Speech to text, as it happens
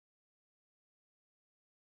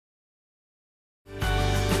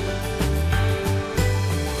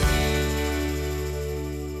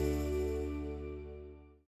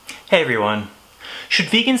Hey everyone. Should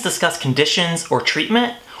vegans discuss conditions or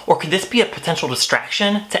treatment, or could this be a potential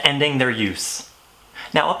distraction to ending their use?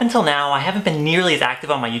 Now, up until now, I haven't been nearly as active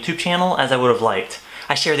on my YouTube channel as I would have liked.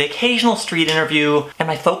 I share the occasional street interview, and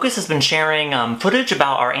my focus has been sharing footage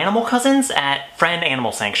about our animal cousins at Friend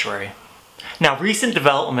Animal Sanctuary. Now, recent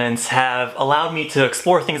developments have allowed me to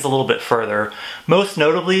explore things a little bit further, most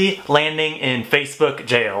notably landing in Facebook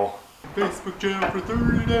jail. Facebook jail for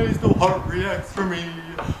 30 days, no heart reacts for me.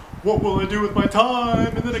 What will I do with my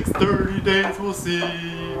time? In the next 30 days we'll see.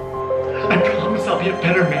 I promise I'll be a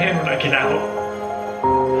better man when I get out.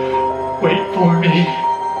 Wait for me.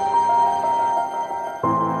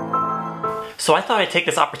 So I thought I'd take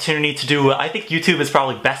this opportunity to do what I think YouTube is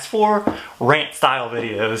probably best for, rant-style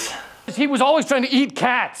videos. He was always trying to eat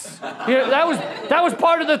cats. Yeah, that was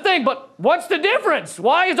part of the thing, but what's the difference?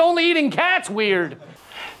 Why is only eating cats weird?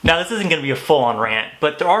 Now, this isn't going to be a full-on rant,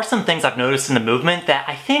 but there are some things I've noticed in the movement that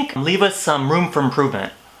I think leave us some room for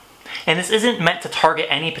improvement. And this isn't meant to target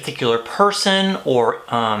any particular person or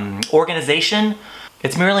organization.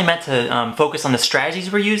 It's merely meant to focus on the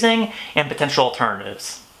strategies we're using and potential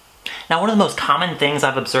alternatives. Now, one of the most common things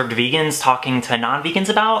I've observed vegans talking to non-vegans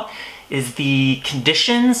about is the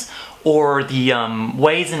conditions or the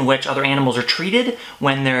ways in which other animals are treated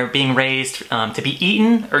when they're being raised to be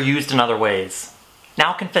eaten or used in other ways.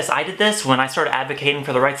 Now, I'll confess I did this when I started advocating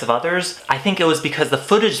for the rights of others. I think it was because the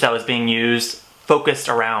footage that was being used focused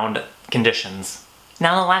around conditions.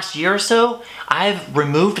 Now, in the last year or so, I've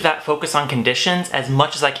removed that focus on conditions as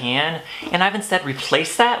much as I can, and I've instead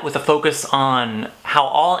replaced that with a focus on how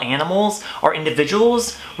all animals are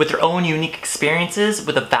individuals with their own unique experiences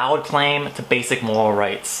with a valid claim to basic moral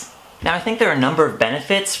rights. Now, I think there are a number of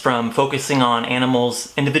benefits from focusing on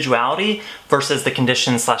animals' individuality versus the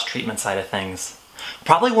condition/treatment side of things.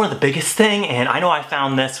 Probably one of the biggest thing, and I know I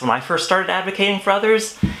found this when I first started advocating for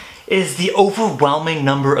others, is the overwhelming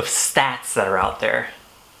number of stats that are out there.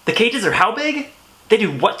 The cages are how big? They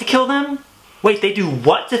do what to kill them? Wait, they do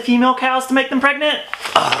what to female cows to make them pregnant?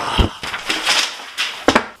 Ugh.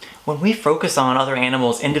 When we focus on other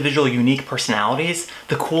animals' individual unique personalities,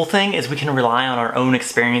 the cool thing is we can rely on our own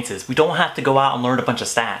experiences. We don't have to go out and learn a bunch of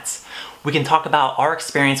stats. We can talk about our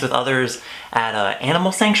experience with others at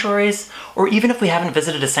animal sanctuaries, or even if we haven't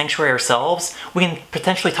visited a sanctuary ourselves, we can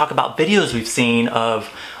potentially talk about videos we've seen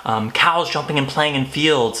of cows jumping and playing in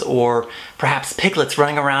fields, or perhaps piglets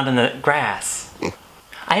running around in the grass.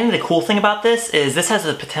 I think the cool thing about this is this has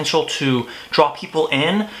the potential to draw people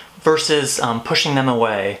in versus pushing them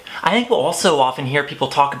away. I think we'll also often hear people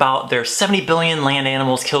talk about there's 70 billion land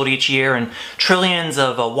animals killed each year and trillions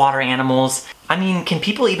of water animals. I mean, can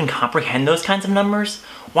people even comprehend those kinds of numbers?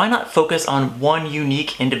 Why not focus on one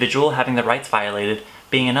unique individual having their rights violated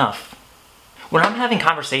being enough? When I'm having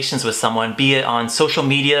conversations with someone, be it on social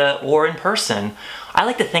media or in person, I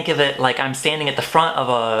like to think of it like I'm standing at the front of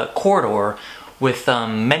a corridor with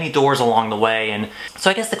many doors along the way. And so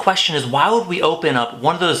I guess the question is, why would we open up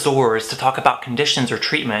one of those doors to talk about conditions or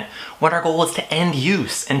treatment when our goal is to end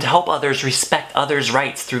use and to help others respect others'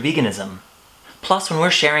 rights through veganism? Plus, when we're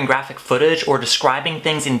sharing graphic footage or describing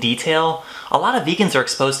things in detail, a lot of vegans are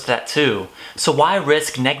exposed to that too. So why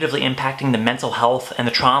risk negatively impacting the mental health and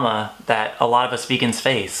the trauma that a lot of us vegans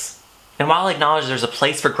face? And while I acknowledge there's a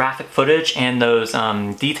place for graphic footage and those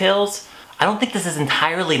details, I don't think this is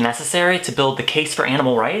entirely necessary to build the case for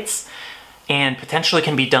animal rights, and potentially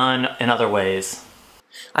can be done in other ways.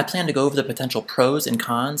 I plan to go over the potential pros and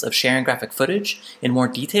cons of sharing graphic footage in more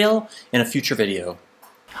detail in a future video.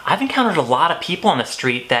 I've encountered a lot of people on the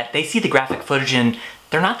street that they see the graphic footage and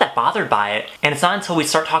they're not that bothered by it. And it's not until we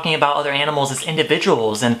start talking about other animals as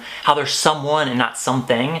individuals and how they're someone and not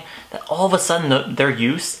something that all of a sudden their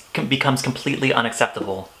use becomes completely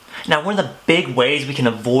unacceptable. Now, one of the big ways we can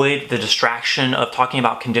avoid the distraction of talking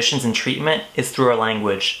about conditions and treatment is through our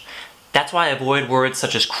language. That's why I avoid words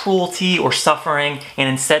such as cruelty or suffering and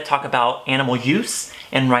instead talk about animal use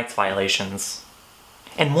and rights violations.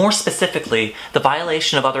 And more specifically, the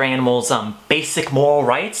violation of other animals' basic moral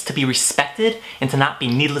rights to be respected and to not be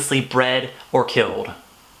needlessly bred or killed.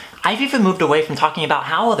 I've even moved away from talking about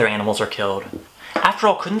how other animals are killed. After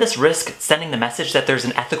all, couldn't this risk sending the message that there's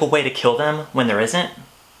an ethical way to kill them when there isn't?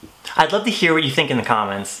 I'd love to hear what you think in the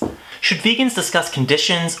comments. Should vegans discuss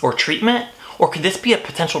conditions or treatment, or could this be a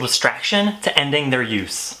potential distraction to ending their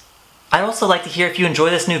use? I'd also like to hear if you enjoy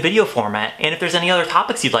this new video format and if there's any other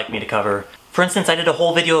topics you'd like me to cover. For instance, I did a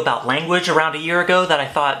whole video about language around a year ago that I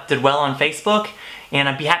thought did well on Facebook, and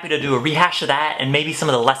I'd be happy to do a rehash of that and maybe some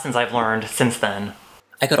of the lessons I've learned since then.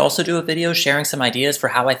 I could also do a video sharing some ideas for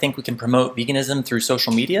how I think we can promote veganism through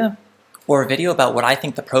social media, or a video about what I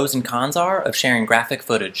think the pros and cons are of sharing graphic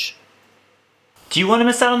footage. Do you want to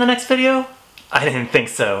miss out on the next video? I didn't think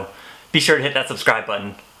so. Be sure to hit that subscribe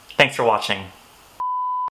button. Thanks for watching.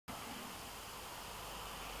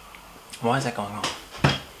 Why is that going on?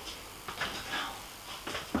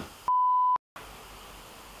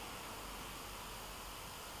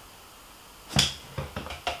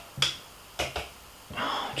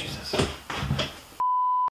 Oh, Jesus.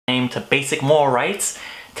 Name to basic moral rights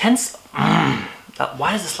tends.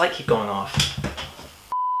 Why does this light keep going off?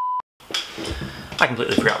 I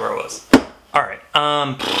completely forgot where I was. Alright,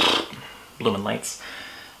 blooming lights.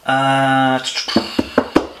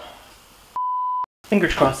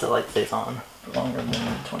 Fingers crossed the light stays on for longer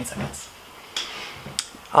than 20 seconds.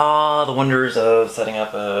 Ah, the wonders of setting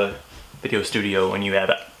up a video studio when you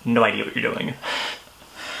have no idea what you're doing.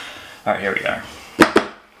 Alright, here we are.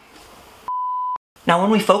 Now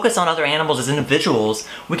when we focus on other animals as individuals,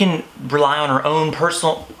 we can rely on our own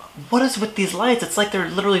personal... What is with these lights? It's like they're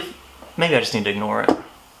literally... Maybe I just need to ignore it. I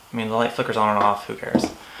mean, the light flickers on and off, who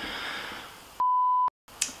cares?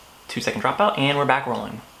 2-second dropout, and we're back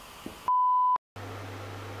rolling.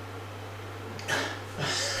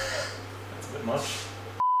 That's a bit much.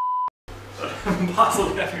 I'm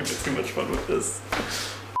possibly having a bit too much fun with this.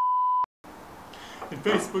 In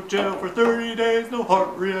Facebook jail for 30 days, no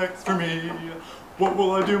heart reacts for me. What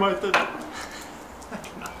will I do, my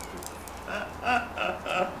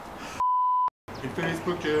In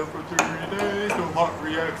Facebook jail for 30 days, no heart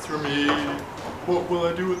reacts for me. What will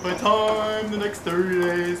I do with my time? The next 30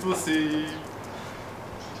 days we'll see.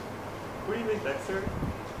 What do you think, Dexter?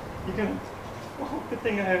 You can... Well, good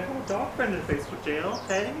thing I have a dog friend in Facebook jail,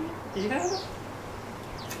 okay? Yeah? Yeah,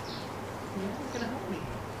 he's gonna help me.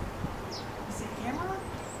 You see the camera?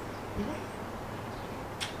 Yeah.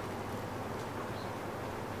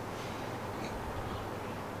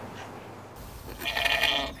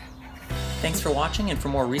 Thanks for watching, and for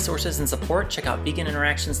more resources and support, check out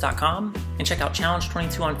veganinteractions.com and check out Challenge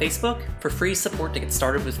 22 on Facebook for free support to get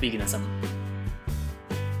started with veganism.